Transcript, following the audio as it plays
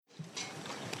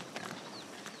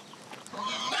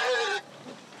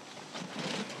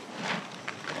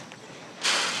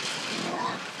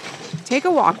take a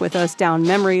walk with us down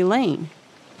memory lane.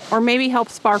 Or maybe help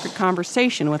spark a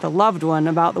conversation with a loved one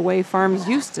about the way farms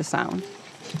used to sound.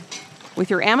 With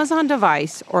your Amazon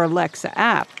device or Alexa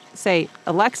app, say,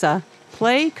 "Alexa,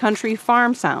 play country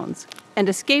farm sounds," and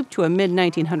escape to a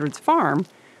mid-1900s farm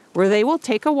where they will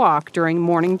take a walk during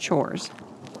morning chores.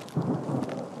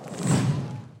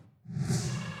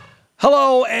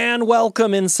 Hello and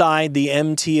welcome inside the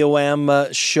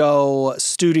MTOM show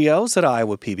studios at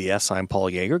Iowa PBS. I'm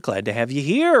Paul Yeager. Glad to have you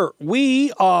here.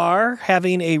 We are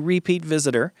having a repeat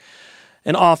visitor,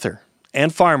 an author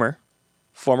and farmer,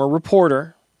 former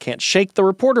reporter. Can't shake the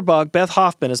reporter bug. Beth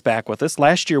Hoffman is back with us.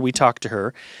 Last year we talked to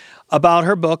her about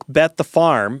her book, Bet the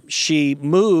Farm. She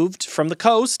moved from the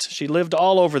coast. She lived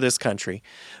all over this country.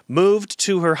 Moved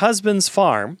to her husband's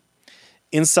farm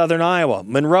in southern Iowa,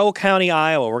 Monroe County,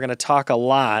 Iowa. We're going to talk a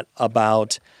lot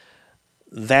about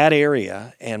that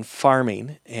area and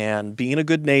farming and being a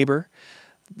good neighbor.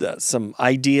 Some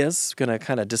ideas, going to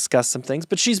kind of discuss some things.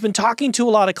 But she's been talking to a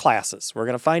lot of classes. We're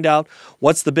going to find out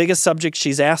what's the biggest subject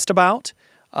she's asked about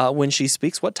when she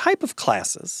speaks. What type of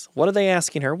classes? What are they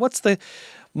asking her? What's the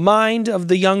mind of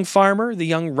the young farmer, the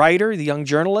young writer, the young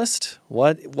journalist?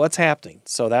 What's happening?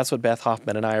 So that's what Beth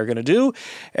Hoffman and I are going to do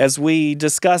as we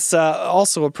discuss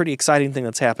also a pretty exciting thing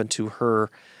that's happened to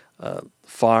her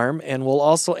farm. And we'll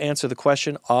also answer the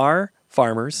question, are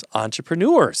farmers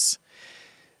entrepreneurs?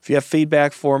 If you have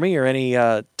feedback for me or any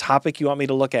topic you want me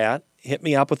to look at, hit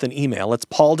me up with an email. It's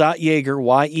paul.yeager,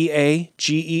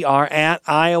 Y-E-A-G-E-R, at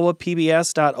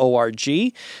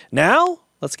iowapbs.org. Now,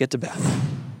 let's get to Beth.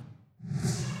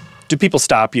 Do people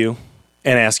stop you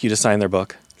and ask you to sign their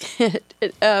book?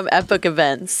 At book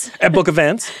events. At book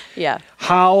events? Yeah.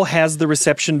 How has the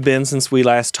reception been since we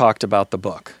last talked about the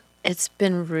book? It's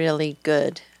been really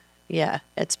good. Yeah,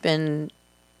 it's been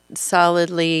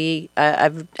solidly.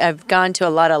 I've gone to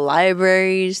a lot of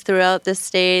libraries throughout the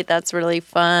state. That's really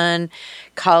fun.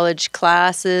 College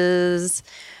classes,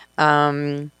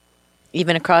 even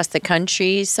across the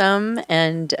country some.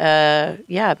 And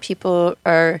people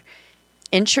are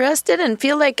interested and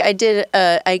feel like I did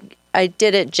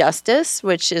it justice,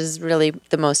 which is really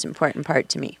the most important part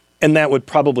to me. And that would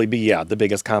probably be, the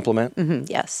biggest compliment? Mm-hmm,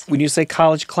 yes. When you say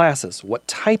college classes, what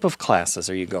type of classes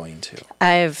are you going to?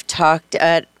 I've talked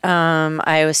at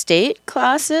Iowa State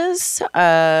classes.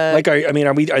 Are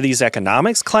these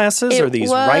economics classes? Are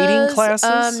these writing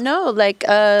classes? No,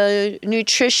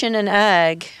 nutrition and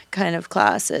ag kind of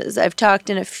classes. I've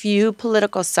talked in a few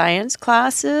political science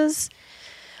classes.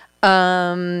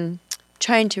 Trying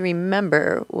to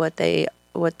remember what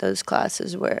those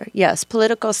classes were. Yes,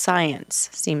 political science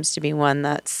seems to be one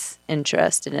that's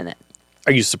interested in it.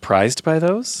 Are you surprised by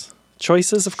those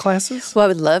choices of classes? Well, I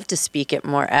would love to speak at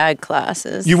more ag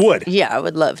classes. You would? Yeah, I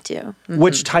would love to. Mm-hmm.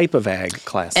 Which type of ag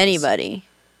classes? Anybody.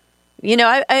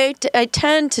 I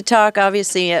tend to talk,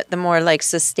 obviously, at the more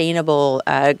sustainable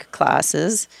ag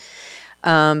classes.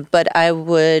 But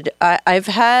I've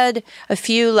had a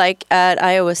few at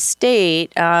Iowa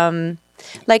State,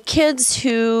 kids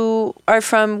who are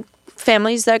from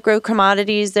families that grow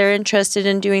commodities. They're interested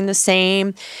in doing the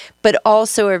same, but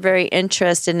also are very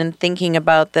interested in thinking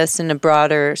about this in a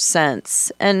broader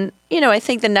sense. And, I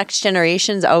think the next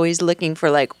generation is always looking for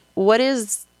what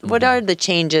are the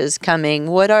changes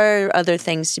coming? What are other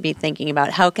things to be thinking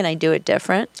about? How can I do it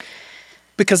different?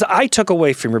 Because I took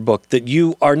away from your book that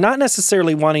you are not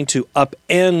necessarily wanting to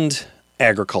upend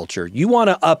agriculture. You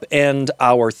want to upend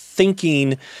our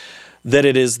thinking that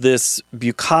it is this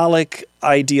bucolic,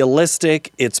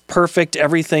 idealistic, it's perfect,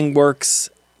 everything works.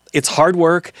 It's hard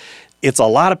work. It's a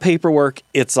lot of paperwork.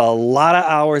 It's a lot of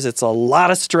hours. It's a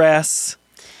lot of stress.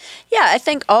 Yeah, I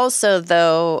think also,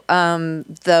 though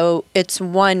it's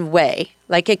one way.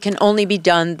 It can only be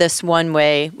done this one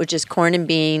way, which is corn and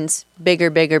beans,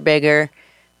 bigger, bigger, bigger.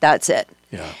 That's it.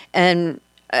 Yeah. And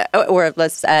or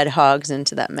let's add hogs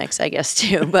into that mix, I guess,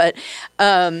 too. But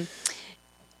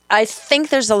I think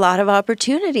there's a lot of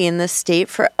opportunity in this state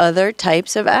for other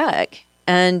types of ag.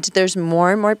 And there's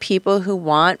more and more people who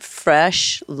want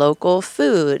fresh, local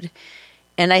food.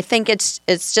 And I think it's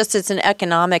an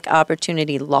economic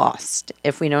opportunity lost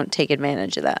if we don't take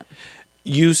advantage of that.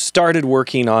 You started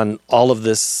working on all of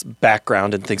this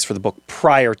background and things for the book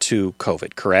prior to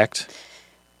COVID, correct?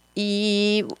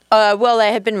 Well, I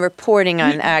had been reporting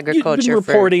on agriculture. You've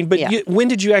been reporting, when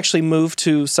did you actually move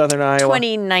to southern Iowa?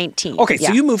 2019. Okay,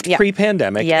 so you moved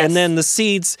pre-pandemic, yes. And then the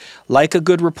seeds, like a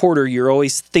good reporter, you're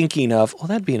always thinking of,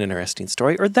 that'd be an interesting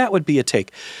story, or that would be a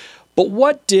take. But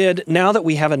now that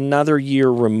we have another year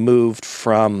removed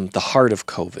from the heart of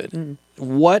COVID,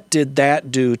 what did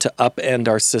that do to upend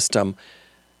our system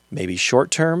maybe short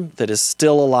term, that is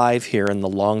still alive here in the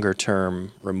longer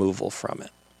term removal from it?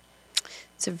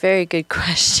 It's a very good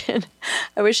question.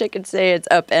 I wish I could say it's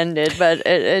upended, but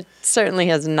it certainly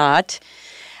has not.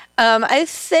 I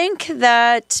think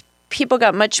that people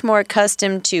got much more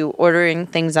accustomed to ordering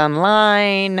things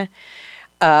online,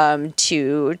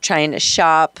 to trying to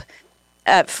shop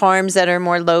at farms that are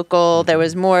more local. There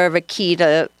was more of a key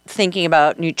to thinking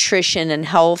about nutrition and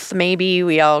health. Maybe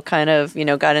we all kind of,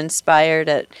 got inspired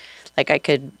at, like, I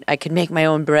could make my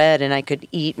own bread and I could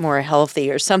eat more healthy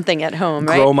or something at home,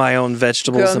 right? Grow my own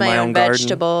vegetables in my own garden.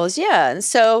 Vegetables, yeah. And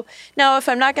so now, if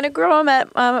I'm not going to grow them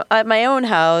at my own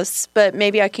house, but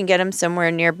maybe I can get them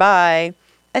somewhere nearby,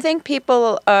 I think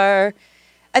the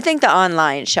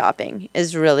online shopping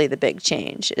is really the big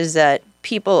change, is that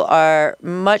people are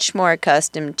much more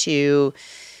accustomed to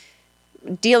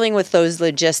dealing with those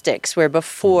logistics, where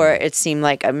before it seemed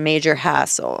like a major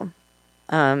hassle.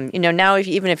 Now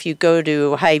even if you go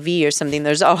to Hy-Vee or something,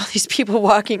 there's all these people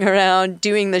walking around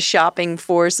doing the shopping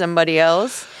for somebody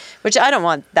else, which I don't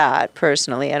want that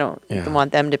personally. I don't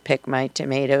want them to pick my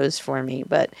tomatoes for me,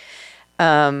 but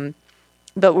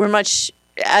we're much,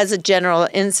 as a general,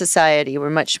 in society, we're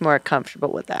much more comfortable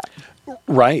with that.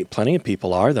 Right. Plenty of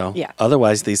people are, though. Yeah.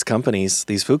 Otherwise, these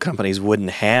food companies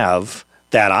wouldn't have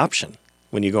that option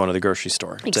when you go into the grocery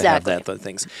store to have that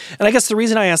things. And I guess the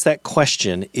reason I asked that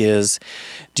question is,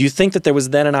 do you think that there was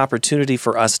then an opportunity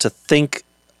for us to think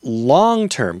long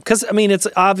term? Because, it's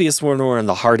obvious when we're in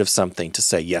the heart of something to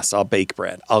say, yes, I'll bake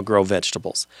bread, I'll grow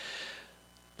vegetables.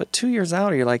 But 2 years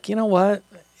out, you're like, you know what?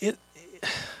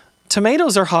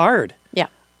 Tomatoes are hard. Yeah.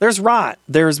 There's rot.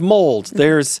 There's mold.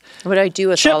 There's what do I do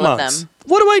with chipmunks. all of them?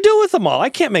 What do I do with them all? I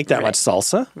can't make that much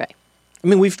salsa. Right.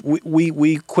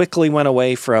 We quickly went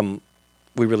away from,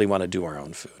 we really want to do our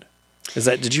own food.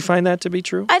 Did you find that to be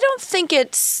true? I don't think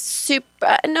it's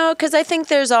super, no, because I think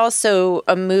there's also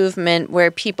a movement where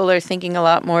people are thinking a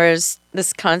lot more as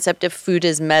this concept of food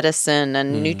as medicine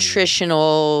and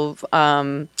nutritional,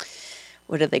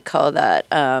 what do they call that?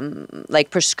 Like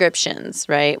prescriptions,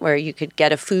 right? Where you could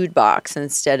get a food box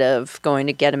instead of going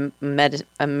to get a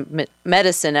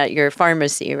medicine at your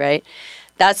pharmacy, right?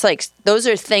 That's like, those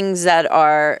are things that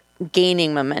are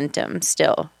gaining momentum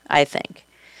still, I think.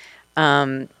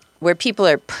 Where people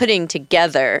are putting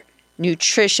together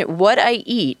nutrition, what I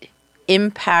eat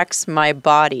impacts my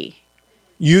body.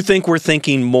 You think we're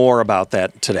thinking more about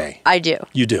that today? I do.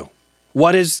 You do.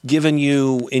 What has given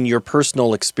you, in your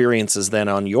personal experiences then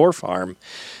on your farm,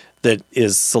 that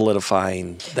is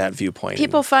solidifying that viewpoint?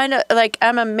 People find,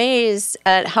 I'm amazed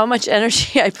at how much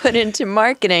energy I put into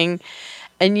marketing,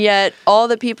 and yet all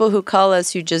the people who call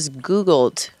us who just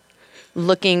Googled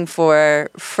looking for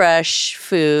fresh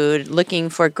food, looking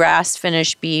for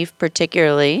grass-finished beef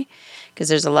particularly, because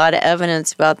there's a lot of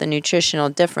evidence about the nutritional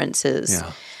differences.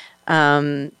 Yeah.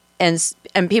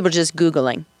 And people just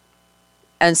Googling.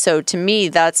 And so to me,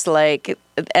 that's like,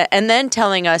 and then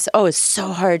telling us, oh, it's so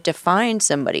hard to find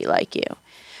somebody like you,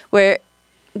 where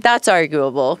that's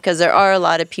arguable because there are a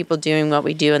lot of people doing what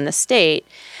we do in the state.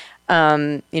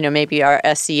 Maybe our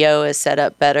SEO is set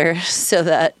up better so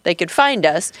that they could find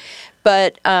us.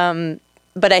 But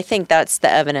I think that's the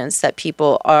evidence that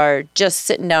people are just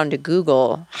sitting down to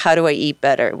Google, how do I eat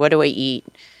better? What do I eat?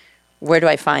 Where do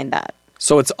I find that?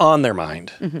 So it's on their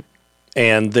mind. Mm-hmm.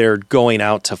 And they're going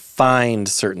out to find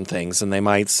certain things. And they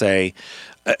might say,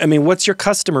 what's your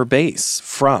customer base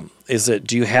from?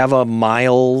 Do you have a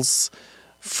miles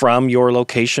from your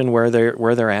location where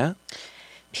they're at?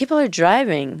 People are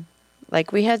driving.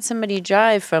 Like, we had somebody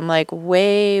drive from,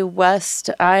 way west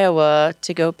Iowa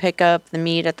to go pick up the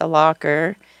meat at the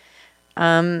locker.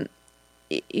 People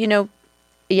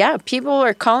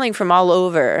are calling from all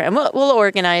over. And we'll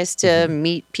organize to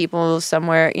meet people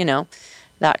somewhere,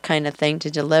 that kind of thing to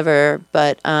deliver.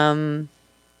 But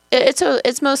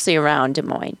it's mostly around Des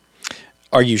Moines.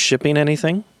 Are you shipping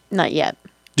anything? Not yet.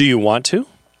 Do you want to?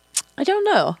 I don't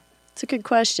know. It's a good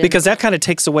question. Because that kind of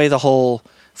takes away the whole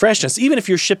freshness, even if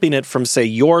you're shipping it from, say,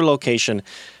 your location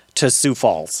to Sioux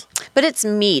Falls. But it's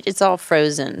meat. It's all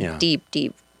frozen,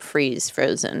 deep freeze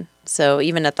frozen. So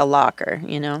even at the locker,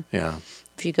 Yeah.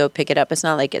 If you go pick it up, it's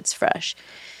not like it's fresh.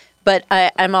 But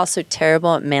I'm also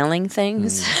terrible at mailing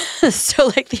things.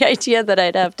 So the idea that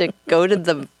I'd have to go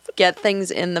to get things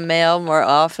in the mail more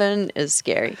often is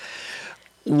scary.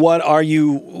 How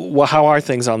are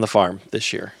things on the farm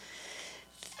this year?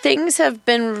 Things have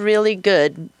been really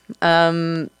good.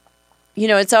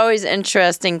 It's always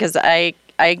interesting because I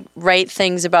I write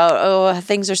things about, oh,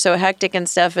 things are so hectic and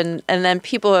stuff. And then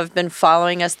people who have been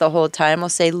following us the whole time will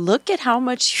say, look at how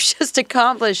much you just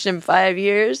accomplished in 5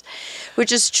 years,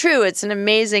 which is true. It's an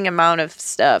amazing amount of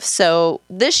stuff. So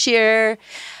this year,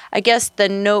 I guess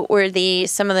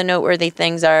some of the noteworthy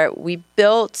things are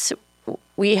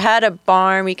we had a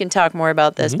barn. We can talk more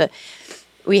about this, but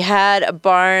we had a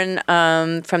barn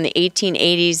from the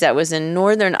 1880s that was in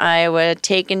northern Iowa,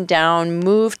 taken down,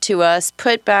 moved to us,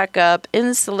 put back up,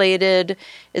 insulated,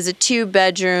 is a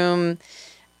 2-bedroom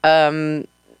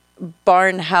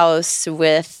barn house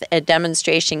with a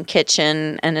demonstration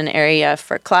kitchen and an area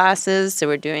for classes. So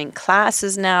we're doing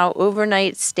classes now,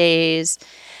 overnight stays.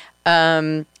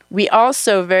 We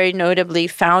also very notably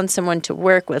found someone to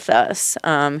work with us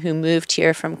who moved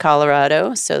here from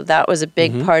Colorado. So that was a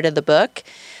big part of the book.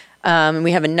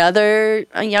 We have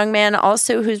a young man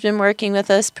also who's been working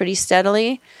with us pretty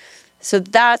steadily. So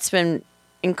that's been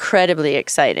incredibly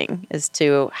exciting, is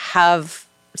to have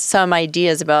some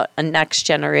ideas about a next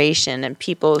generation and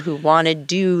people who want to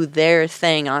do their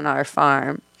thing on our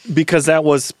farm. Because that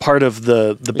was part of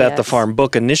the Bet the Farm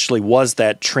book initially, was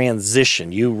that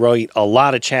transition. You wrote a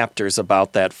lot of chapters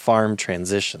about that farm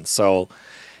transition. So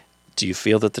do you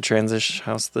feel that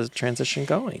how's the transition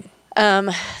going?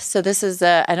 So this is,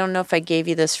 I don't know if I gave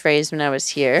you this phrase when I was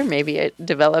here. Maybe it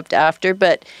developed after.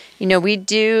 But, we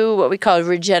do what we call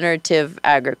regenerative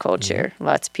agriculture.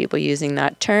 Lots of people using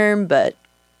that term, but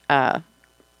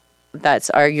that's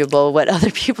arguable what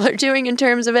other people are doing in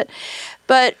terms of it.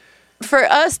 But for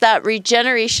us, that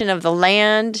regeneration of the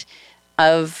land,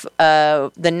 of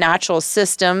the natural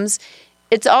systems,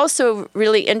 it's also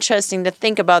really interesting to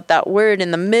think about that word in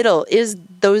the middle, is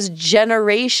those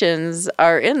generations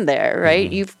are in there,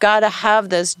 right? You've got to have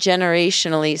this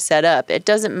generationally set up. It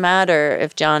doesn't matter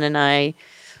if John and I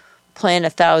plant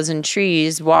 1,000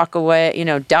 trees, walk away,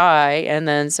 die, and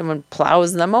then someone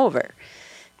plows them over.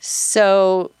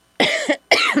 So,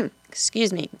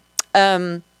 excuse me.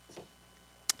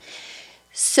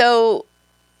 So,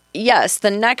 yes,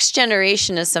 the next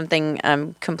generation is something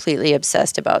I'm completely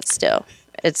obsessed about still.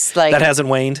 It's like... That hasn't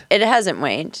waned? It hasn't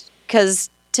waned. Because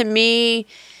to me,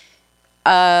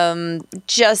 one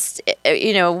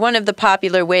of the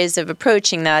popular ways of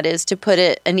approaching that is to put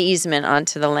an easement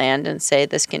onto the land and say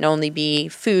this can only be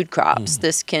food crops.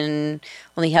 This can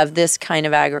only have this kind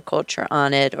of agriculture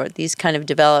on it, or these kind of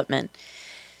development.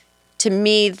 To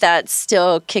me, that's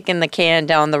still kicking the can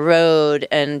down the road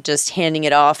and just handing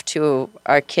it off to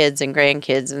our kids and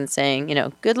grandkids and saying,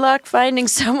 good luck finding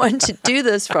someone to do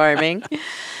this farming.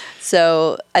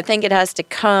 So I think it has to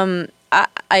come.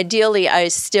 Ideally, I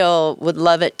still would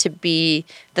love it to be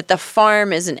that the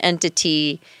farm is an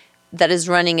entity that is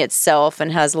running itself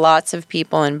and has lots of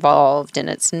people involved, and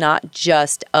it's not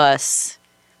just us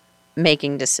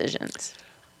making decisions.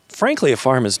 Frankly, a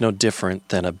farm is no different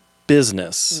than a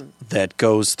business that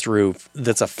goes through,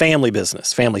 that's a family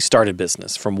business, family started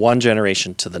business from one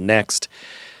generation to the next.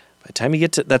 By the time you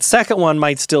get to that second one,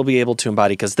 might still be able to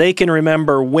embody, because they can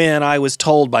remember when I was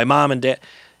told by mom and dad.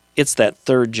 It's that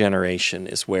third generation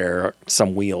is where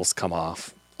some wheels come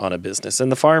off on a business. And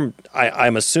the farm,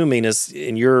 I'm assuming, is,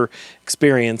 in your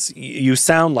experience, you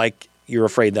sound like you're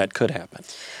afraid that could happen.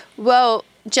 Well,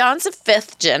 John's a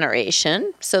 5th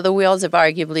generation, so the wheels have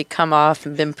arguably come off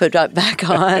and been put back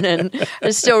on and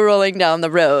are still rolling down the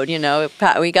road.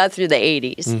 We got through the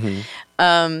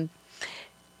 80s.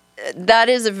 That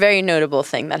is a very notable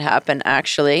thing that happened,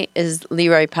 actually, is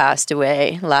Leroy passed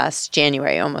away last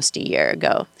January, almost a year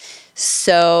ago.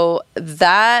 So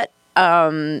that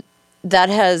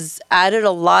has added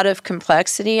a lot of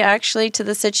complexity, actually, to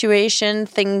the situation.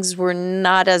 Things were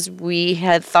not as we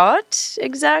had thought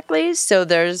exactly. So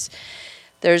there's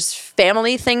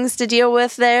family things to deal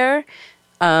with there.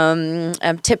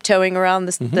 I'm tiptoeing around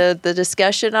the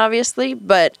discussion, obviously.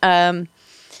 But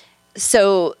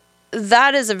so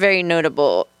that is a very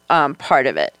notable part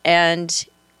of it. And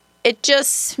it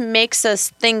just makes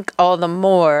us think all the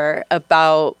more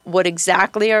about what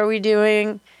exactly are we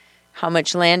doing, how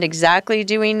much land exactly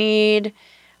do we need,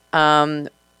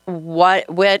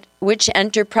 which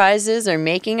enterprises are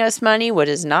making us money, what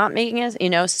is not making us,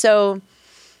 So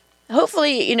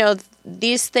hopefully,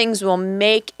 these things will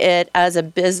make it as a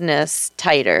business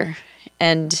tighter.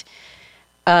 And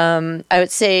I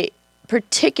would say,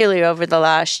 particularly over the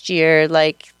last year,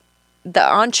 like the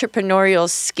entrepreneurial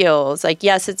skills, like,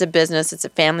 yes, it's a business, it's a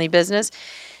family business,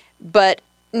 but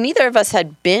neither of us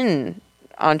had been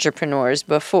entrepreneurs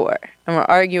before. And we're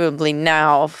arguably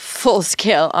now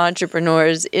full-scale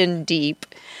entrepreneurs in deep,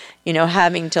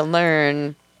 having to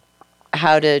learn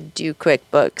how to do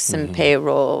QuickBooks and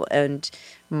payroll and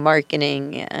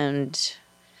marketing and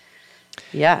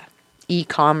Yeah.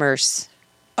 E-commerce.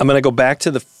 I'm going to go back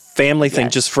to the family thing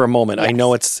Yes. just for a moment. I Yes.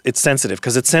 know it's sensitive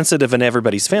because it's sensitive in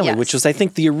everybody's family, Yes. which is, I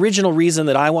think, the original reason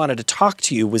that I wanted to talk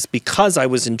to you was because I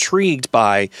was intrigued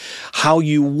by how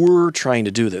you were trying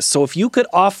to do this. So if you could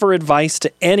offer advice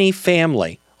to any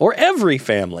family or every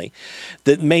family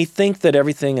that may think that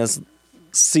everything is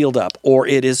sealed up or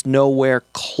it is nowhere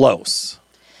close,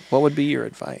 what would be your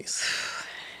advice?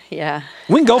 Yeah.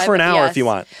 We can go for an hour Yes. if you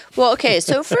want. Well, okay.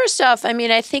 So first off, I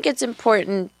mean, I think it's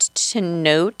important to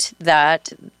note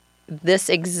that this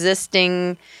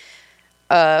existing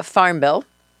farm bill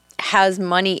has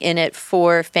money in it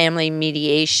for family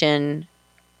mediation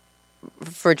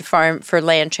for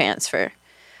land transfer.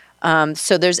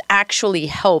 So there's actually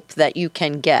help that you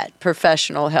can get,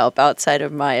 professional help outside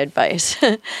of my advice.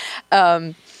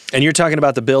 And you're talking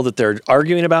about the bill that they're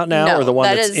arguing about now, No, or the one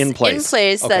that that's is in place? in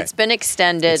place, Okay. that's been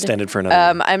extended. Extended for another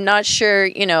year. I'm not sure,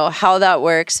 how that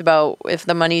works about if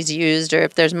the money's used or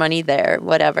if there's money there,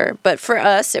 whatever. But for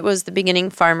us, it was the Beginning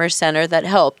Farmer Center that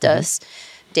helped us,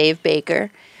 Dave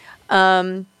Baker.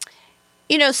 So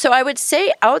I would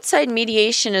say outside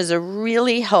mediation is a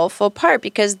really helpful part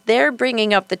because they're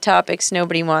bringing up the topics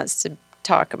nobody wants to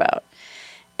talk about.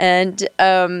 And,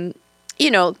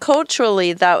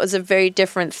 culturally, that was a very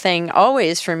different thing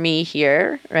always for me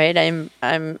here, right?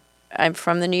 I'm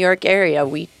from the New York area.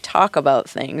 We talk about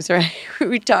things, right?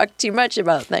 We talk too much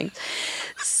about things.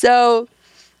 So,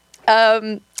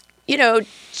 John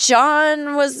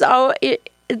was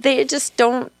they just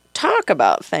don't talk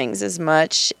about things as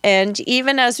much. And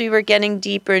even as we were getting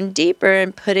deeper and deeper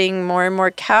and putting more and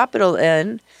more capital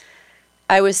in,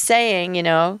 I was saying,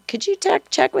 could you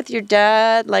check with your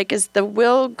dad? Like, is the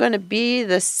will going to be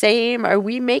the same? Are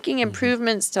we making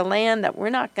improvements to land that we're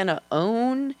not going to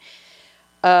own?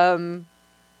 And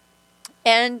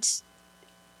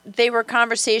they were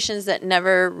conversations that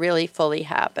never really fully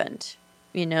happened,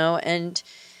 and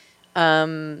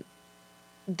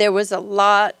there was a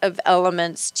lot of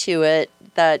elements to it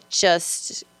that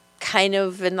just kind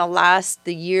of in the last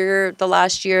year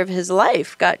of his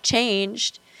life got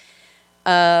changed.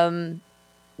 That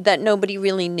nobody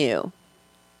really knew.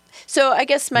 So I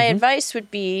guess my advice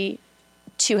would be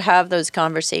to have those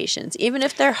conversations. Even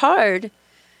if they're hard,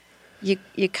 you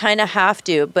kind of have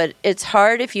to. But it's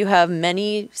hard if you have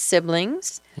many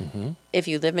siblings, if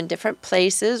you live in different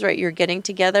places, right? You're getting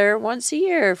together once a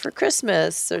year for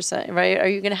Christmas or something, right? Are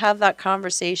you going to have that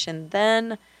conversation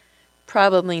then?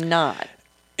 Probably not.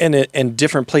 And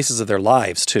different places of their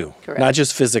lives, too. Correct. Not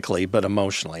just physically, but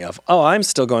emotionally. I'm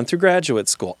still going through graduate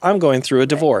school. I'm going through a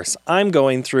divorce. I'm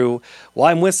going through,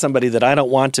 I'm with somebody that I don't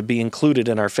want to be included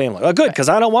in our family. Oh, good, because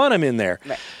I don't want them in there.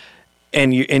 Right.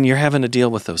 And you're having to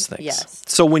deal with those things. Yes.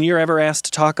 So when you're ever asked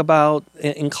to talk about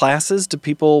in classes, do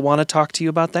people want to talk to you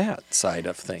about that side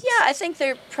of things? Yeah, I think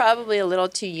they're probably a little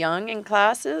too young in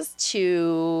classes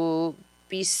to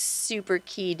be super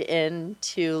keyed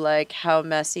into like how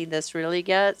messy this really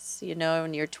gets.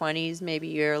 In your 20s, maybe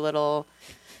you're a little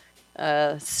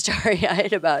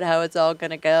starry-eyed about how it's all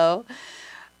going to go.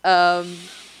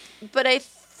 But I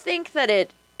think that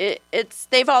it's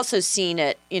they've also seen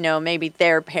it, maybe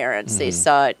their parents, they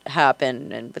saw it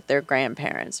happen and with their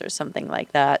grandparents or something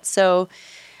like that. So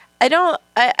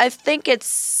I think it's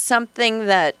something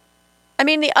that,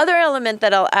 the other element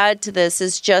that I'll add to this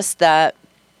is just that,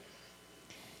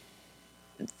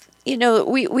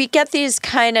 we get these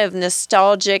kind of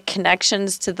nostalgic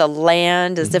connections to the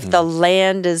land as if the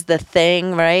land is the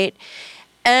thing, right?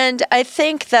 And I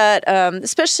think that,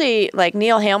 especially like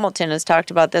Neil Hamilton has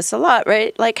talked about this a lot,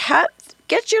 right? Like,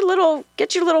 get your little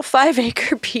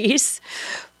 5-acre piece,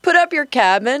 put up your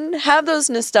cabin, have those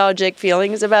nostalgic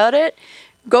feelings about it,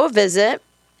 go visit,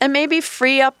 and maybe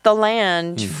free up the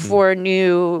land for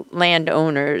new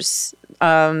landowners.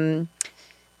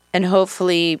 And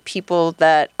hopefully people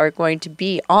that are going to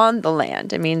be on the land.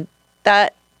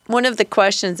 That one of the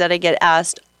questions that I get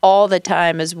asked all the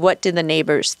time is, what do the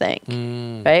neighbors think?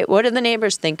 Right? What do the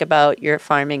neighbors think about your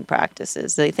farming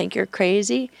practices? Do they think you're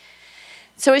crazy?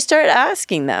 So I started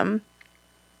asking them.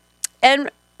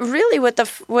 And really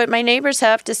what my neighbors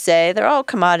have to say, they're all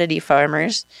commodity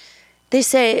farmers. They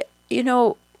say,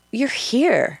 you're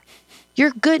here.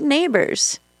 You're good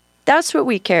neighbors. That's what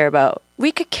we care about.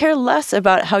 We could care less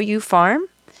about how you farm.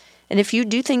 And if you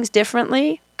do things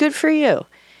differently, good for you.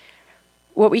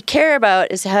 What we care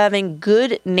about is having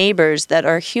good neighbors that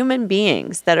are human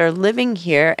beings that are living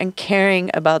here and caring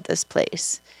about this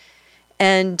place.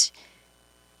 And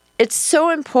it's so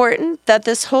important that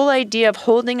this whole idea of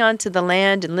holding on to the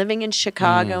land and living in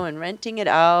Chicago and renting it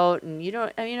out and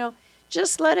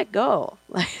just let it go.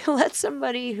 Like, let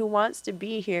somebody who wants to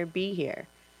be here be here.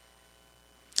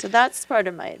 So that's part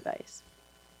of my advice.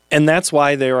 And that's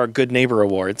why there are good neighbor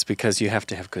awards, because you have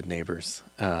to have good neighbors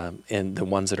and the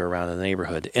ones that are around in the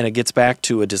neighborhood. And it gets back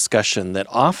to a discussion that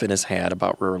often is had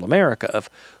about rural America of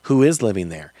who is living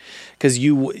there. Because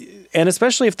and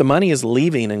especially if the money is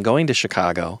leaving and going to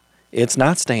Chicago, it's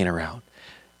not staying around.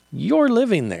 You're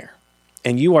living there.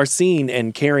 And you are seeing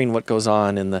and caring what goes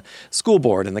on in the school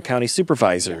board and the county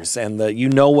supervisors, and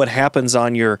what happens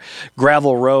on your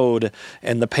gravel road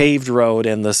and the paved road,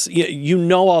 and you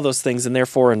know all those things, and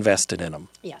therefore invested in them.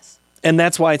 Yes. And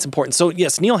that's why it's important. So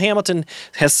yes, Neil Hamilton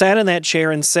has sat in that chair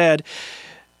and said,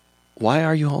 "Why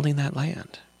are you holding that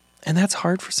land?" And that's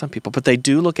hard for some people, but they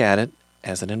do look at it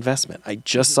as an investment. I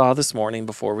just saw this morning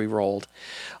before we rolled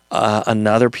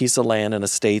another piece of land in a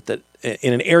state that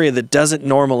in an area that doesn't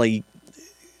normally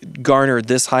garnered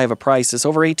this high of a price is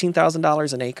over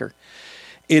 $18,000 an acre.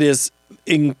 It is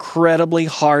incredibly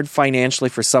hard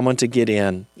financially for someone to get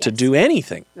in to do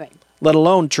anything, right, let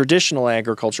alone traditional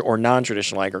agriculture or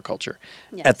non-traditional agriculture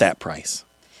at that price.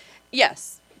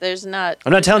 Yes, there's not.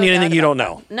 I'm not telling you anything you don't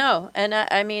know. No, and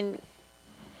I mean,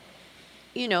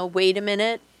 wait a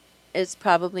minute, it's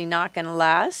probably not going to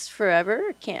last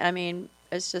forever.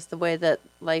 It's just the way that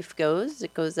life goes.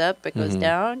 It goes up, it goes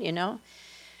down,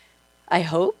 I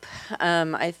hope.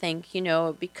 I think,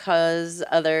 because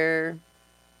other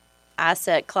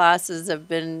asset classes have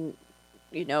been,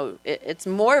 it's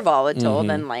more volatile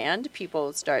than land.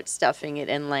 People start stuffing it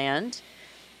in land.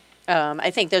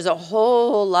 I think there's a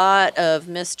whole lot of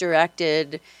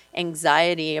misdirected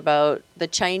anxiety about the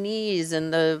Chinese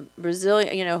and the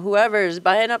Brazilian, whoever's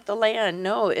buying up the land.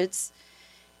 No, it's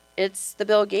the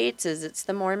Bill Gateses, it's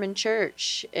the Mormon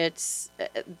Church, it's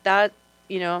that.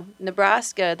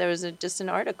 Nebraska, there was just an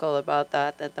article about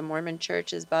that the Mormon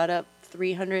Church has bought up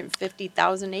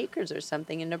 350,000 acres or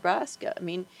something in Nebraska. I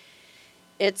mean,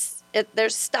 there's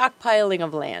stockpiling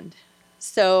of land.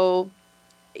 So,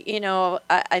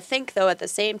 I think, though, at the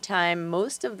same time,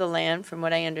 most of the land, from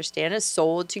what I understand, is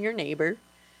sold to your neighbor.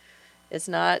 It's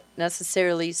not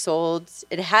necessarily sold.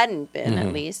 It hadn't been,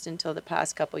 at least until the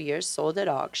past couple of years, sold at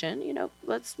auction.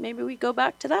 Maybe we go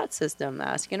back to that system,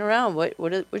 asking around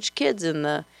which kids in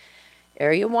the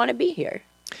area want to be here.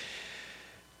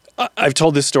 I've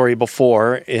told this story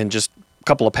before in just a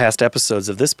couple of past episodes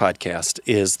of this podcast.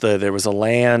 There was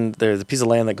a piece of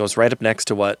land that goes right up next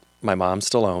to what my mom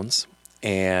still owns.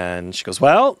 And she goes,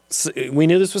 "Well, we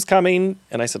knew this was coming."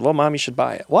 And I said, "Well, Mom, you should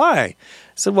buy it." "Why?" I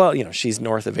said, "Well, she's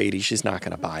north of 80. She's not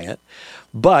going to buy it."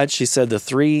 But she said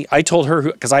I told her,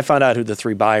 because I found out who the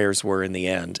three buyers were in the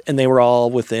end, and they were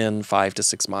all within 5 to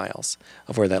 6 miles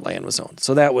of where that land was owned.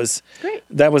 So that was great.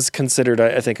 That was considered,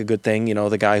 I think, a good thing.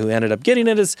 The guy who ended up getting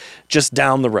it is just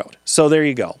down the road. So there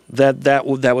you go. That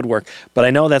would work. But I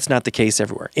know that's not the case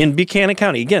everywhere. In Buchanan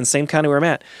County, again, same county where I'm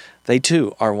at, they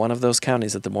too are one of those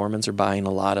counties that the Mormons are buying a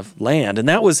lot of land. And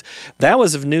that was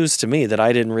of news to me, that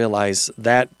I didn't realize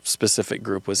that specific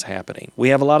group was happening. We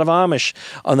have a lot of Amish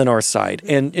on the north side.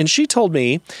 And she told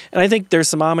me, and I think there's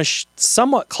some Amish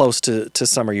somewhat close to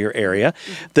some of your area,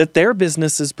 that their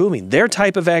business is booming. Their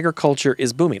type of agriculture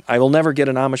is booming. I will never get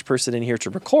an Amish person in here to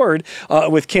record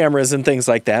with cameras and things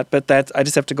like that, but I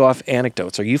just have to go off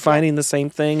anecdotes. Are you finding the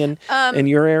same thing in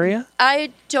your area?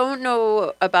 I don't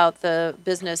know about the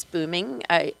business booming.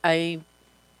 I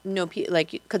know people like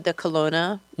the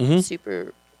Kelowna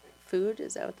super food.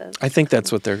 Is that what that? I think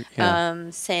that's what they're.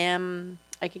 Yeah. Sam,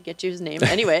 I could get you his name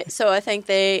anyway. So I think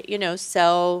they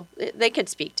sell. They could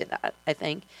speak to that, I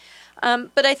think,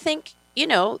 but I think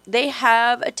they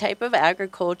have a type of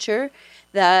agriculture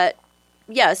that,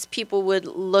 yes, people would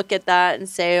look at that and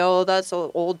say, "Oh, that's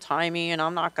old timey, and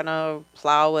I'm not gonna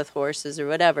plow with horses or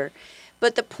whatever."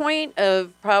 But the point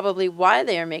of probably why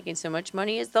they are making so much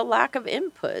money is the lack of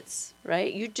inputs,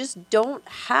 right? You just don't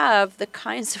have the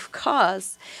kinds of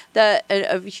costs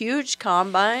of huge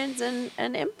combines and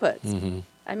inputs.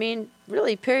 I mean,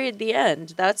 really, period, the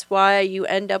end. That's why you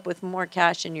end up with more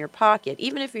cash in your pocket,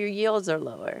 even if your yields are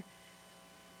lower.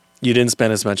 You didn't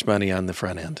spend as much money on the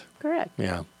front end. Correct.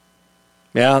 Yeah.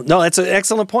 Yeah. No, that's an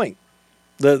excellent point.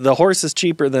 The horse is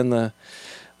cheaper than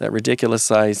that ridiculous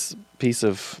size piece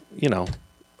of,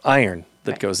 iron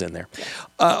that goes in there.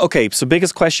 Yeah. Okay, so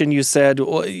biggest question, you said,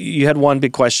 you had one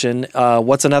big question.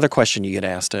 What's another question you get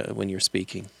asked when you're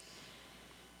speaking?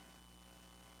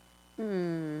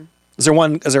 Is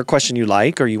there a question you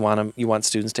like, or you want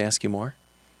students to ask you more?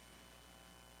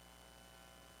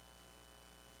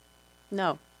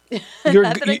 No.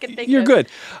 You're good.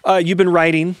 You've been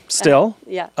writing still.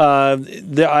 Yeah.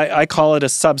 I call it a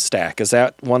Substack. Is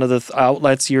that one of the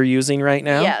outlets you're using right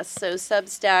now? Yes. So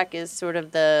Substack is sort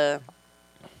of the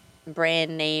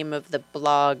brand name of the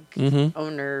blog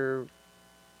owner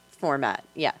format.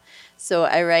 Yeah. So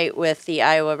I write with the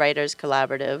Iowa Writers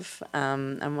Collaborative.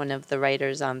 I'm one of the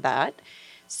writers on that.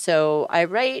 So I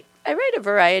write a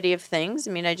variety of things.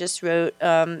 I mean, I just wrote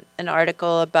an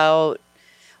article about,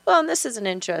 well, and this is an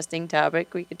interesting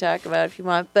topic we could talk about if you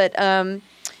want, but there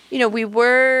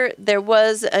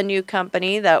was a new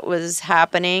company that was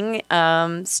happening,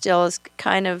 still is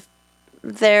kind of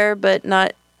there, but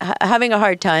not having a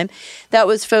hard time, that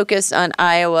was focused on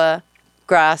Iowa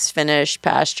grass-finished,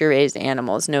 pasture-raised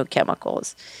animals, no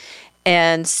chemicals.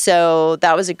 And so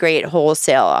that was a great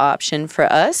wholesale option for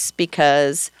us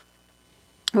because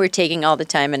we're taking all the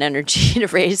time and energy to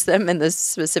raise them in this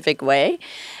specific way.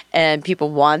 And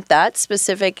people want that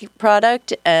specific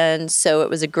product. And so it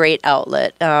was a great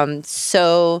outlet.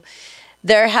 So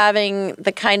they're having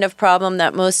the kind of problem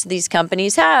that most of these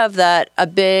companies have, that a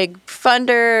big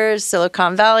funder,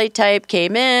 Silicon Valley type,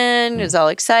 came in, was all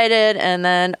excited, and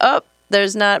then,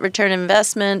 there's not return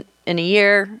investment in a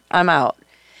year, I'm out.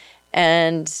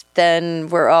 And then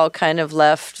we're all kind of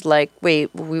left like,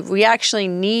 wait, we actually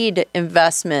need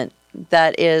investment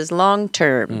that is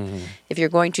long-term. If you're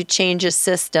going to change a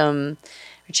system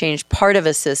or change part of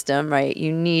a system, right,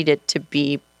 you need it to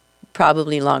be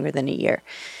probably longer than a year.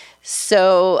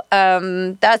 So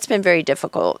that's been very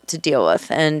difficult to deal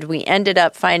with. And we ended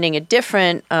up finding a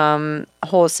different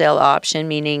wholesale option,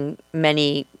 meaning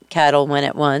many cattle went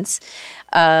at once,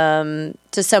 to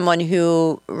someone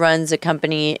who runs a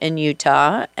company in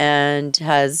Utah and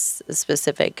has a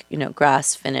specific,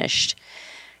 grass finished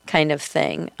kind of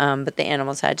thing. But the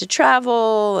animals had to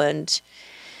travel, and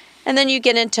then you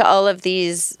get into all of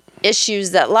these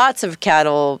issues that lots of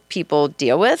cattle people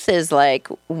deal with, is like,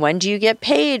 when do you get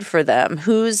paid for them?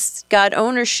 Who's got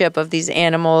ownership of these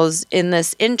animals in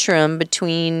this interim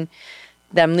between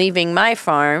them leaving my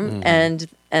farm and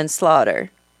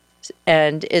slaughter?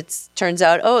 And it turns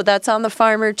out, that's on the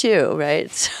farmer too, right?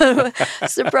 So,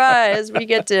 surprise, we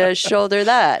get to shoulder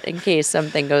that in case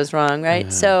something goes wrong,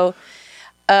 right? So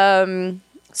I've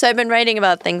been writing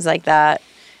about things like that.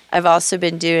 I've also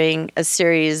been doing a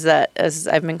series that, as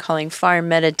I've been calling farm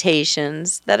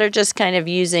meditations, that are just kind of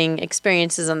using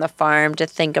experiences on the farm to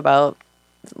think about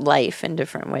life in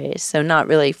different ways. So not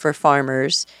really for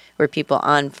farmers or people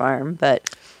on farm, but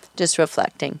just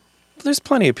reflecting. There's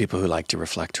plenty of people who like to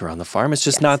reflect who are on the farm. It's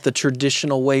just not the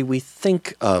traditional way we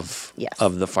think of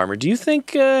the farmer. Do you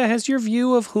think, has your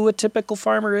view of who a typical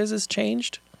farmer is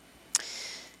changed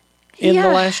in the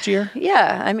last year?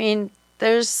 Yeah. I mean,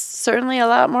 there's certainly a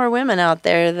lot more women out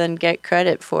there than get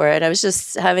credit for it. I was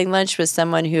just having lunch with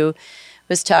someone who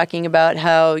was talking about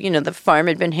how, the farm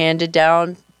had been handed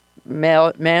down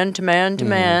man to man to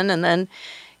man, and then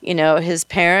his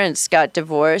parents got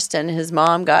divorced and his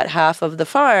mom got half of the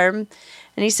farm.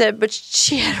 And he said, but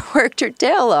she had worked her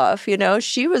tail off.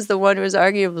 She was the one who was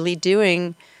arguably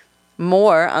doing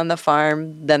more on the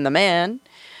farm than the man.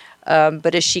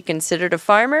 But is she considered a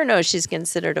farmer? No, she's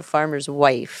considered a farmer's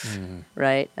wife,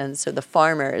 right? And so the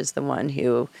farmer is the one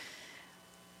who,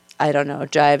 I don't know,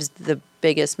 drives the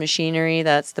biggest machinery.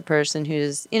 That's the person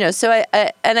who's, so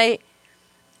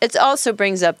it also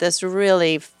brings up this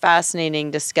really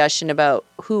fascinating discussion about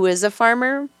who is a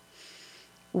farmer,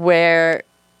 where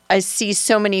I see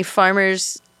so many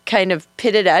farmers kind of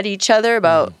pitted at each other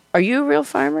about, are you a real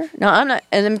farmer? No, I'm not.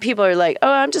 And then people are like,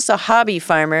 I'm just a hobby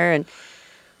farmer. And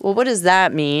well, what does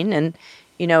that mean? And,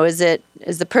 is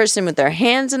the person with their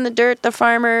hands in the dirt the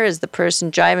farmer? Is the person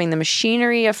driving the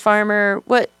machinery a farmer?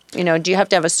 What, do you have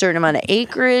to have a certain amount of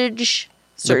acreage?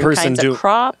 Certain kinds of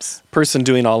crops. Person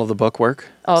doing all of the book work,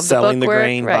 selling the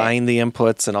grain, buying the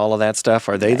inputs, and all of that stuff.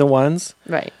 Are they the ones?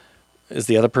 Right. Is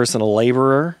the other person a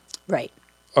laborer? Right.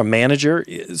 A manager?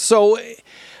 So,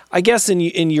 I guess in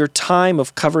your time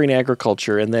of covering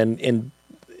agriculture, and then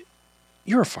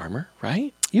you're a farmer,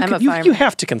 right? I'm a farmer. You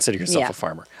have to consider yourself a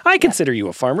farmer. I consider you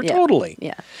a farmer, totally.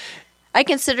 Yeah. I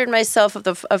considered myself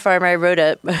a farmer. I wrote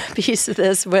a piece of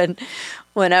this when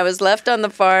I was left on the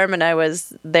farm and I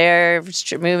was there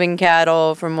moving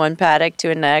cattle from one paddock to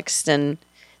the next, and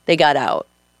they got out.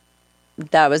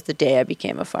 That was the day I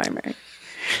became a farmer.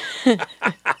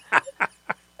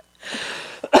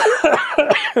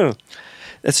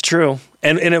 That's true,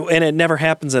 and it never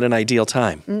happens at an ideal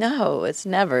time. No, it's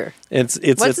never. What's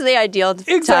the ideal time?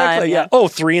 Exactly. Yeah.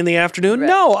 3 p.m. Right.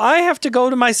 No, I have to go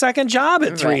to my second job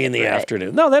at 3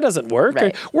 p.m. No, that doesn't work.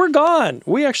 Right. We're gone.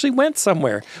 We actually went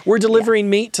somewhere. We're delivering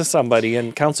meat to somebody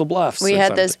in Council Bluffs. We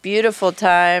had this beautiful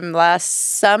time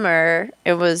last summer.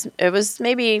 It was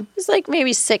maybe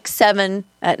 6, 7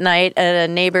 at night, and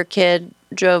a neighbor kid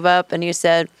drove up and he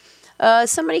said,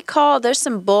 somebody called. There's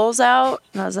some bulls out.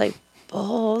 And I was like,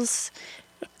 bulls?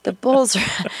 The bulls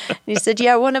are... He said,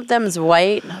 yeah, one of them's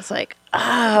white. And I was like,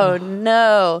 oh,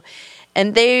 no.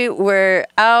 And they were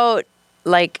out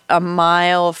like a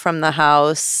mile from the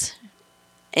house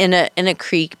in a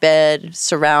creek bed,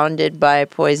 surrounded by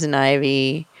poison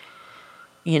ivy.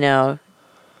 Yeah,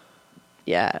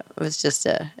 it was just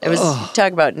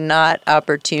talk about not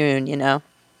opportune,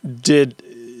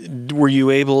 Were you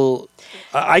able,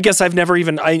 I guess I've never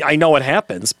even, I know it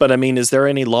happens, but I mean, is there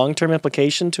any long-term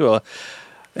implication to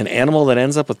an animal that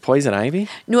ends up with poison ivy?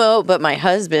 No, but my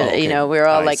husband, okay. we were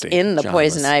all in the John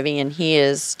poison was... ivy, and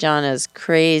John is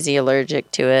crazy allergic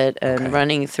to it and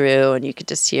running through, and you could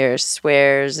just hear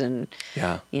swears and,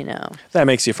 That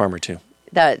makes you a farmer too.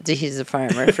 That he's a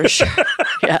farmer for sure.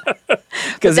 Yeah.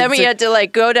 But then we had to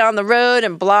go down the road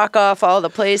and block off all the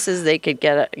places they could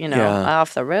get,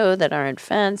 off the road that aren't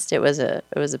fenced. It was a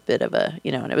bit of a,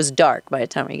 and it was dark by the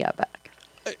time we got back.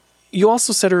 You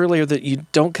also said earlier that you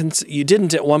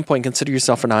didn't at one point consider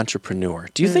yourself an entrepreneur.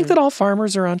 Do you think that all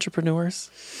farmers are entrepreneurs?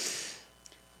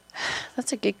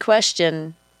 That's a good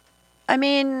question. I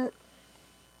mean,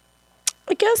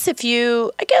 I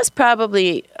guess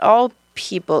probably all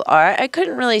people are. I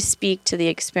couldn't really speak to the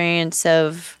experience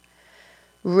of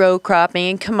row cropping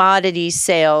and commodity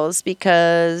sales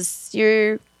because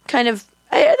you're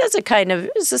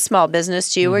it's a small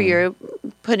business too, where you're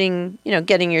putting,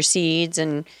 getting your seeds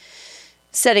and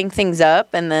setting things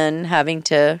up and then having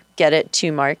to get it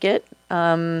to market.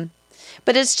 But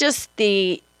it's just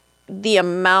the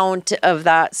amount of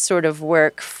that sort of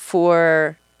work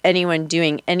for anyone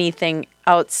doing anything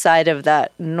outside of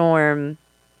that norm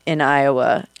in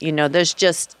Iowa. There's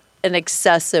just an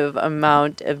excessive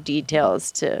amount of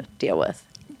details to deal with.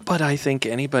 But I think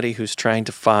anybody who's trying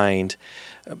to find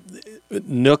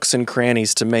nooks and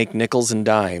crannies to make nickels and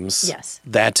dimes, yes,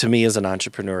 that to me is an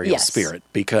entrepreneurial spirit,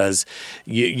 because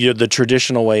the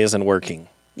traditional way isn't working.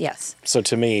 Yes. So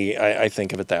to me, I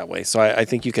think of it that way. So I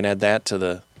think you can add that to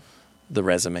the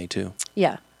resume too.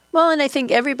 Yeah. Well, and I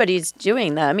think everybody's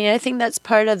doing that. I mean, I think that's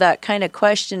part of that kind of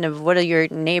question of what do your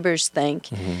neighbors think?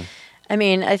 Mm-hmm. I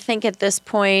mean, I think at this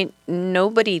point,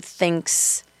 nobody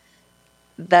thinks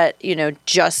that,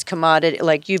 just commodity,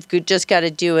 you've just got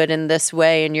to do it in this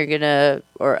way and you're going to,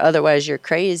 or otherwise you're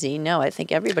crazy. No, I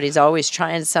think everybody's always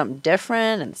trying something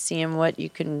different and seeing what you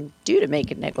can do to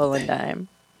make a nickel and dime.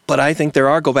 But I think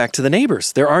go back to the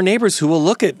neighbors. There are neighbors who will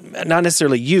look at, not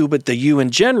necessarily you, but the you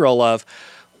in general of,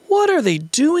 what are they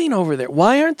doing over there?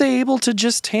 Why aren't they able to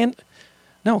just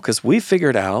No, because we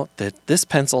figured out that this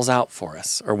pencils out for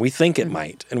us, or we think it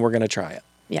might, and we're going to try it.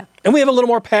 Yeah. And we have a little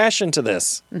more passion to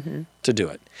this, to do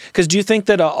it. Because do you think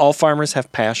that all farmers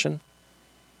have passion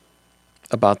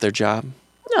about their job?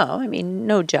 No, I mean,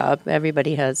 no job.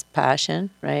 Everybody has passion,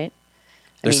 right?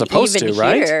 They're supposed to,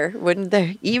 right? Even here, wouldn't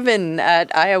there? Even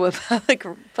at Iowa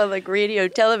Public Radio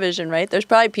Television, right? There's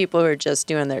probably people who are just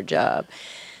doing their job.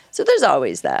 So there's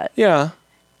always that. Yeah,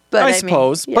 but I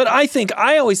suppose. Yeah. But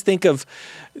I always think of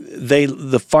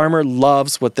the farmer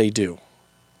loves what they do.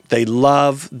 They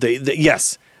love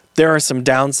yes. There are some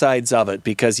downsides of it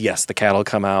because yes, the cattle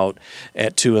come out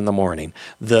at 2 a.m.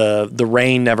 The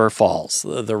rain never falls.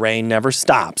 The rain never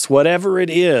stops. Whatever it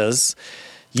is,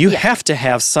 you have to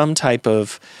have some type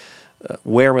of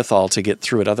wherewithal to get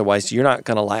through it. Otherwise, you're not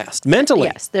going to last mentally.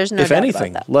 Yes, there's no if doubt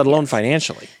anything, about that. let alone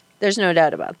financially. There's no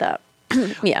doubt about that.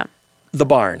 Yeah. The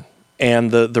barn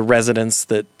and the residents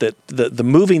the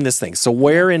moving this thing. So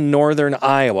where in northern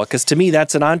Iowa? Because to me,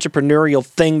 that's an entrepreneurial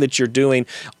thing that you're doing.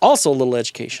 Also a little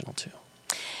educational too.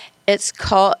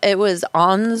 It was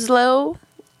Onslow,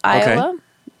 Iowa,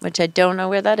 which I don't know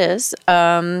where that is.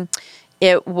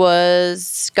 It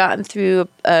was gotten through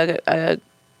a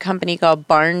company called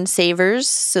Barn Savers.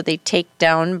 So they take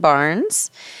down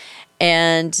barns.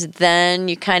 And then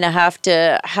you kind of have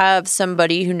to have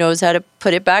somebody who knows how to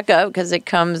put it back up because it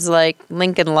comes like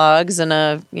Lincoln logs on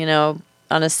a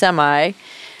semi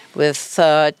with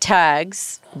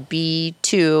tags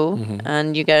B2,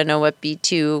 and you got to know what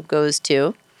B2 goes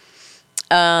to.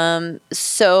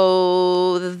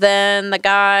 So then the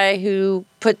guy who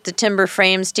put the timber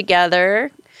frames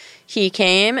together, he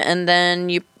came, and then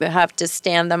you have to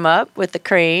stand them up with the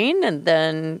crane and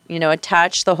then,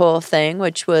 attach the whole thing,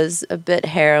 which was a bit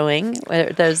harrowing.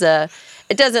 It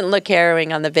doesn't look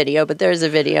harrowing on the video, but there's a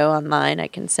video online I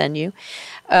can send you.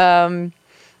 And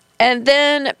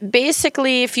then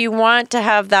basically, if you want to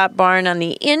have that barn on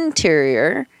the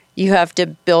interior, you have to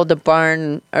build a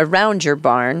barn around your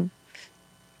barn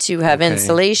to have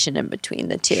insulation in between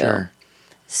the two. Sure.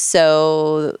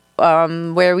 So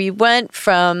where we went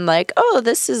from like, oh,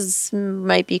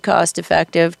 might be cost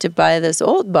effective to buy this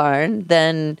old barn,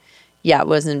 then it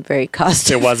wasn't very cost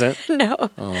It wasn't? No.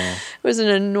 Oh. It was an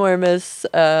enormous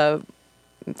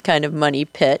kind of money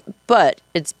pit, but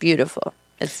it's beautiful.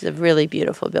 It's a really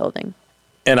beautiful building.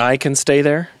 And I can stay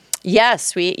there?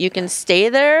 Yes, you can stay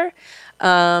there.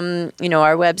 Our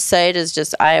website is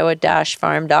just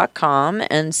iowa-farm.com.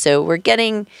 And so we're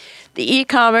getting the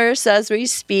e-commerce as we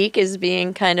speak is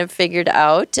being kind of figured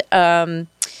out.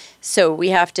 So we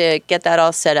have to get that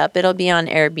all set up. It'll be on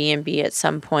Airbnb at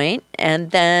some point. And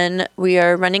then we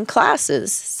are running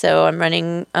classes. So I'm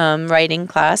running writing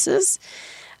classes.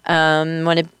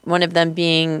 One of them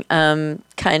being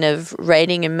kind of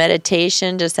writing and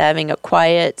meditation, just having a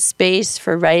quiet space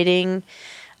for writing,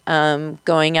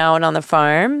 going out on the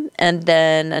farm. And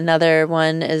then another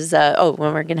one is,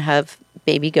 when we're going to have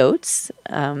baby goats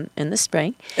in the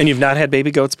spring. And you've not had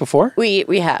baby goats before? We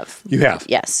have. You have?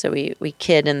 Yes. So we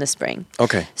kid in the spring.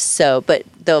 Okay. So, but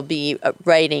there'll be a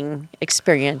writing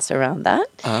experience around that.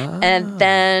 Ah. And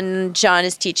then John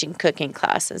is teaching cooking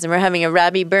classes. And we're having a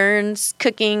Robbie Burns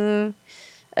cooking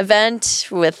event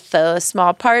with a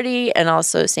small party and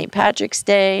also St. Patrick's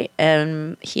Day.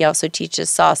 And he also teaches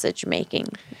sausage making.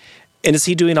 And is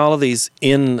he doing all of these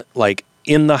in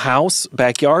the house,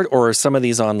 backyard, or are some of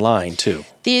these online too?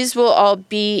 These will all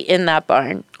be in that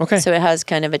barn. Okay. So it has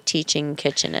kind of a teaching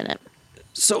kitchen in it.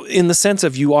 So in the sense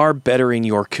of you are bettering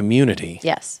your community.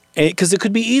 Yes. Because it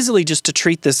could be easily just to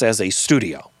treat this as a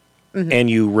studio. Mm-hmm. And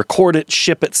you record it,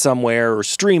 ship it somewhere, or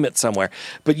stream it somewhere.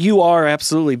 But you are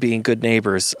absolutely being good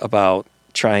neighbors about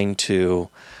trying to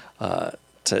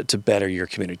better your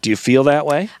community. Do you feel that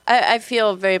way? I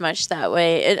feel very much that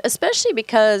way, especially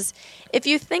because if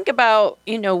you think about,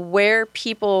 where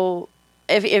people,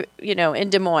 if in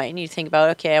Des Moines, you think about,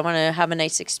 okay, I want to have a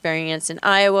nice experience in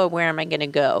Iowa. Where am I going to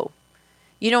go?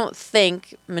 You don't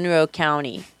think Monroe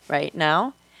County right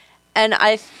now. And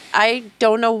I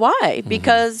don't know why,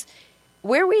 because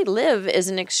where we live is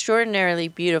an extraordinarily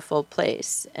beautiful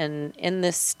place. And in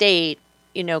this state,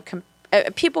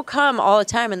 people come all the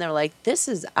time and they're like, this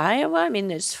is Iowa? I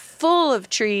mean, it's full of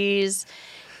trees.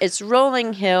 It's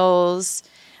rolling hills.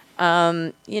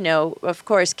 Of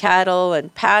course, cattle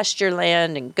and pasture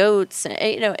land and goats. And,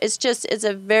 it's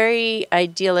a very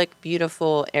idyllic,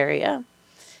 beautiful area.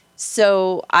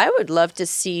 So I would love to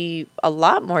see a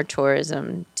lot more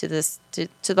tourism to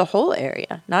the whole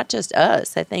area, not just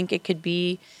us. I think it could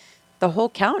be the whole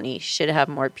county should have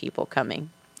more people coming.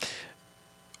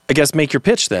 I guess make your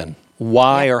pitch then.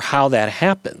 Why or how that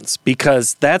happens,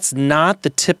 because that's not the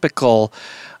typical.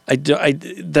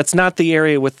 That's not the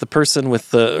area with the person with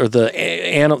the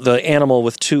animal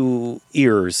with two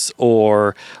ears,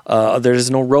 or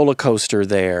there's no roller coaster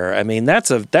there. I mean,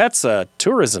 that's a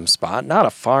tourism spot, not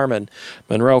a farm in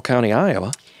Monroe County,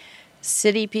 Iowa.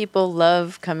 City people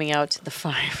love coming out to the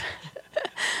farm.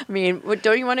 I mean,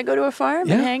 don't you want to go to a farm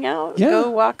and hang out, go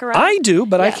walk around? I do,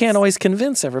 but I can't always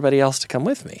convince everybody else to come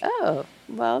with me. Oh,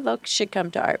 well, they should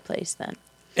come to our place then.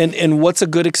 And what's a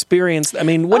good experience? I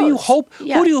mean, what do you hope?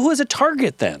 Yeah. Who is a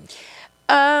target then?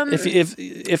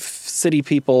 If city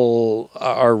people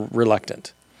are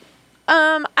reluctant.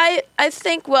 I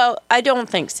think. Well, I don't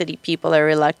think city people are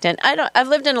reluctant. I've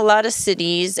lived in a lot of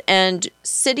cities, and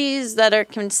cities that are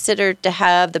considered to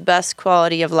have the best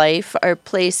quality of life are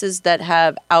places that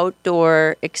have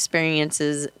outdoor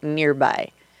experiences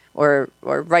nearby, or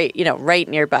right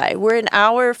nearby. We're an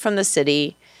hour from the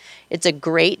city. It's a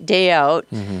great day out.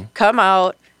 Mm-hmm. Come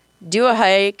out, do a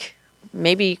hike,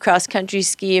 maybe cross-country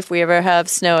ski if we ever have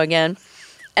snow again,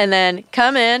 and then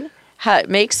come in,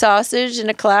 make sausage in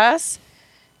a class,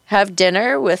 have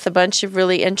dinner with a bunch of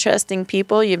really interesting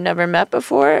people you've never met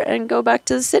before, and go back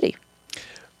to the city.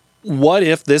 What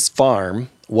if this farm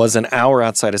was an hour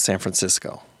outside of San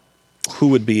Francisco? Who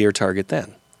would be your target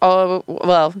then? Oh,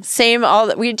 well, same.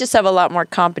 We just have a lot more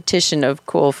competition of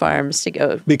cool farms to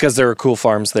go. Because there are cool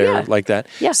farms there like that.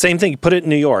 Yeah. Same thing. Put it in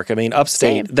New York. I mean,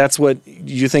 upstate. Same. That's what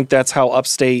you think. That's how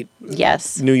upstate.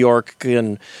 Yes. New York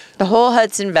and the whole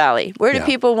Hudson Valley. Where do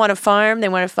people want to farm? They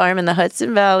want to farm in the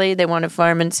Hudson Valley. They want to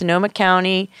farm in Sonoma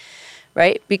County,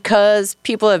 right? Because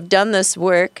people have done this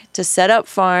work to set up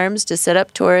farms, to set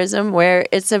up tourism, where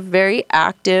it's a very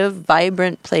active,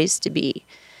 vibrant place to be.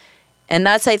 And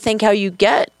that's, I think, how you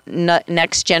get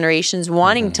next generations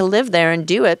wanting to live there and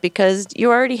do it, because you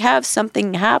already have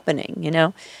something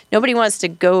happening, Nobody wants to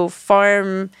go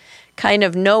farm kind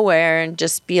of nowhere and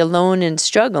just be alone and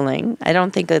struggling. I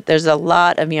don't think that there's a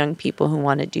lot of young people who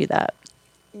want to do that.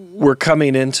 we're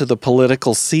coming into the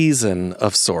political season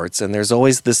of sorts, and there's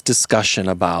always this discussion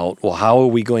about, well, how are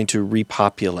we going to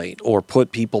repopulate or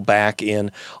put people back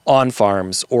in on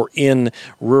farms or in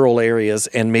rural areas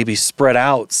and maybe spread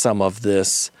out some of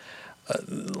this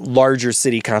larger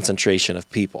city concentration of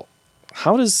people?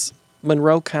 How does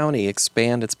Monroe County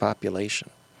expand its population?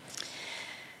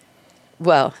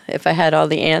 Well, if I had all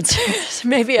the answers,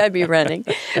 maybe I'd be running.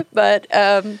 But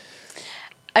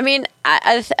I mean,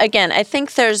 I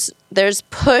think there's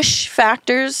push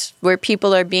factors where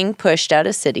people are being pushed out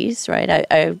of cities, right?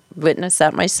 I witnessed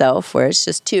that myself, where it's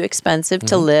just too expensive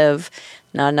to live,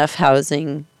 not enough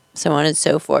housing, so on and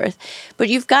so forth. But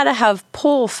you've got to have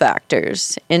pull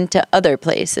factors into other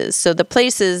places. So the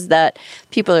places that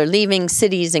people are leaving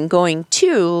cities and going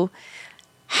to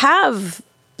have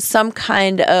some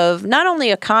kind of not only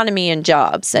economy and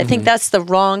jobs. I think that's the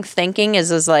wrong thinking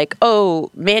is like, oh,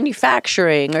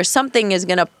 manufacturing or something is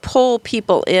going to pull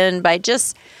people in by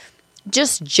just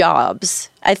jobs.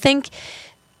 I think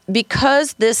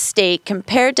because this state,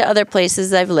 compared to other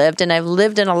places I've lived, and I've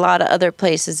lived in a lot of other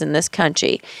places in this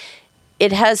country,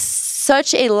 it has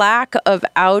such a lack of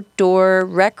outdoor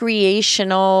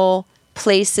recreational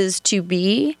places to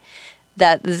be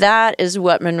that is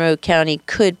what Monroe County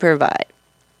could provide.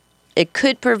 It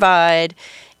could provide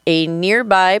a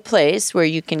nearby place where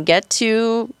you can get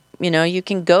to, you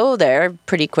can go there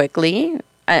pretty quickly.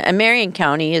 Marion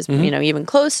County is, even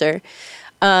closer.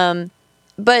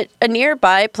 But a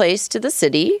nearby place to the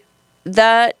city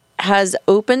that has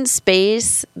open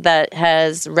space, that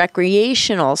has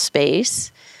recreational space.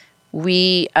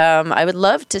 I would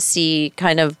love to see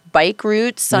kind of bike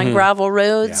routes on gravel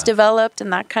roads developed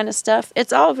and that kind of stuff.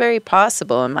 It's all very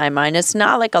possible in my mind. It's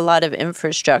not like a lot of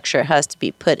infrastructure has to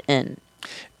be put in.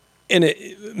 And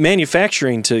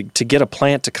manufacturing, to get a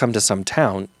plant to come to some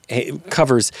town, it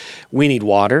covers, we need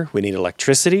water, we need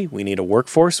electricity, we need a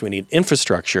workforce, we need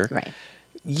infrastructure. Right.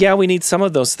 Yeah, we need some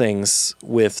of those things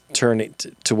with turning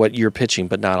to what you're pitching,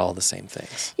 but not all the same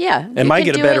things. Yeah. And might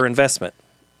get a better investment.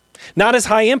 Not as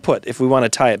high input, if we want to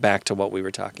tie it back to what we were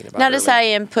talking about. Not as high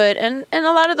input. And a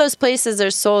lot of those places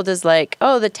are sold as like,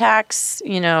 oh, the tax,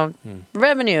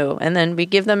 revenue. And then we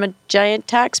give them a giant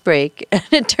tax break. And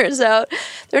it turns out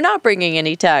they're not bringing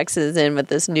any taxes in with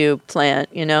this new plant,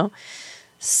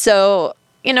 So,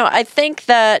 I think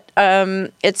that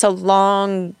it's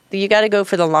you got to go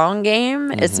for the long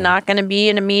game. It's not going to be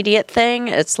an immediate thing.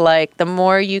 It's like the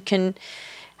more you can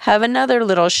have another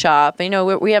little shop.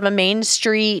 We have a Main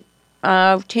Street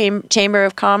Chamber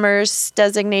of Commerce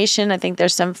designation. I think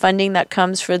there's some funding that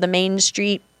comes for the Main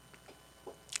Street.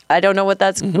 I don't know what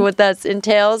that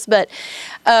entails, but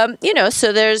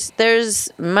so there's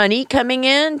money coming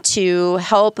in to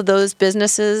help those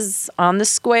businesses on the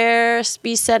square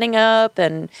be setting up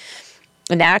and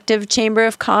an active Chamber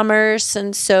of Commerce,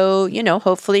 and so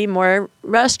hopefully more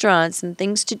restaurants and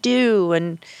things to do.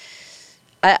 And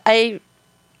I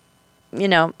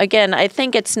again, I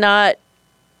think it's not.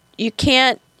 You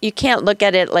can't look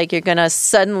at it like you're going to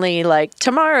suddenly, like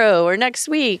tomorrow or next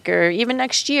week or even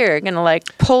next year, going to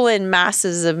like pull in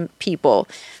masses of people.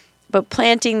 But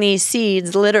planting these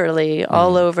seeds literally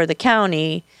all over the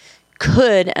county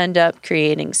could end up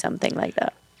creating something like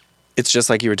that. It's just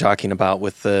like you were talking about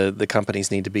with the companies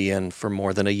need to be in for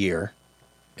more than a year,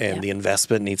 and the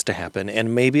investment needs to happen.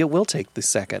 And maybe it will take the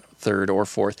second, third, or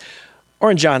fourth,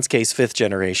 or in John's case, fifth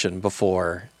generation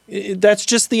before. That's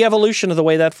just the evolution of the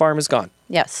way that farm has gone.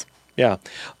 Yes. Yeah.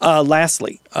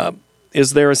 Lastly,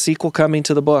 is there a sequel coming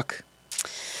to the book?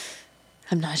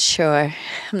 I'm not sure.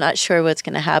 I'm not sure what's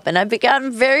going to happen. I've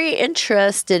gotten very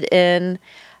interested in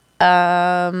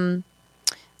the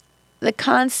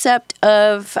concept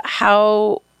of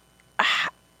how,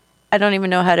 I don't even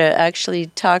know how to actually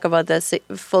talk about this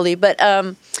fully, but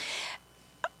the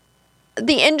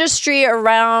industry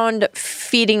around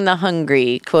feeding the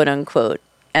hungry, quote unquote,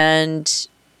 and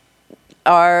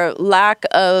our lack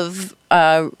of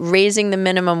raising the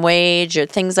minimum wage or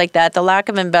things like that, the lack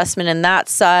of investment in that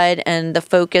side and the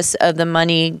focus of the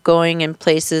money going in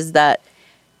places that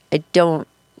I don't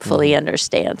fully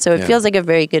understand. So it feels like a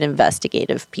very good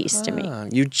investigative piece to me.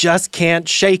 You just can't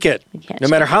shake it. No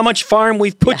matter how much farm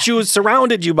we've put you,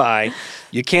 surrounded you by,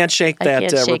 you can't shake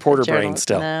that reporter brain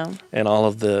still. No. And all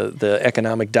of the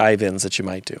economic dive-ins that you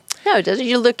might do. No, doesn't.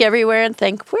 You look everywhere and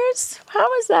think,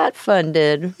 how is that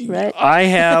funded? Right? I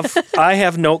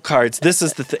have note cards. This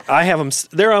is the thing. I have them.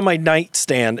 They're on my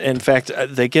nightstand. In fact,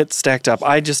 they get stacked up.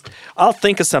 I'll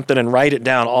think of something and write it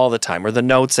down all the time. Or the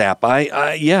Notes app.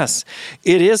 Yes,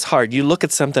 it is hard. You look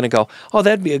at something and go, oh,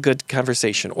 that'd be a good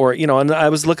conversation. Or, and I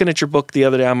was looking at your book the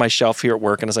other day on my shelf here at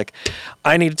work, and I was like,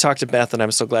 I need to talk to Beth, and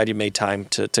I'm so glad you made time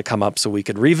to come up so we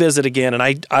could revisit again. And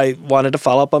I wanted to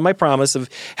follow up on my promise of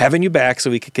having you back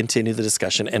so we could continue the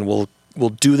discussion, and we'll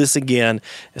do this again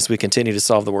as we continue to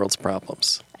solve the world's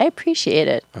problems. I appreciate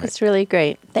it. Right. It's really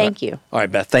great. Thank you. All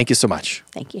right, Beth, thank you so much.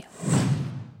 Thank you.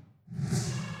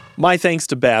 My thanks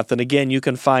to Beth. And again, you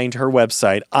can find her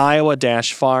website,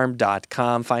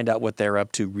 iowa-farm.com. Find out what they're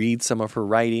up to, read some of her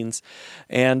writings,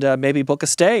 and maybe book a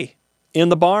stay in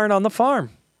the barn on the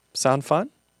farm. Sound fun?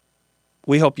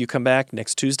 We hope you come back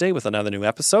next Tuesday with another new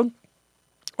episode.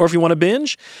 Or if you want to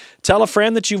binge, tell a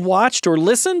friend that you've watched or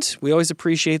listened. We always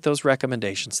appreciate those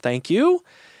recommendations. Thank you,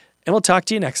 and we'll talk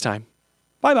to you next time.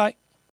 Bye-bye.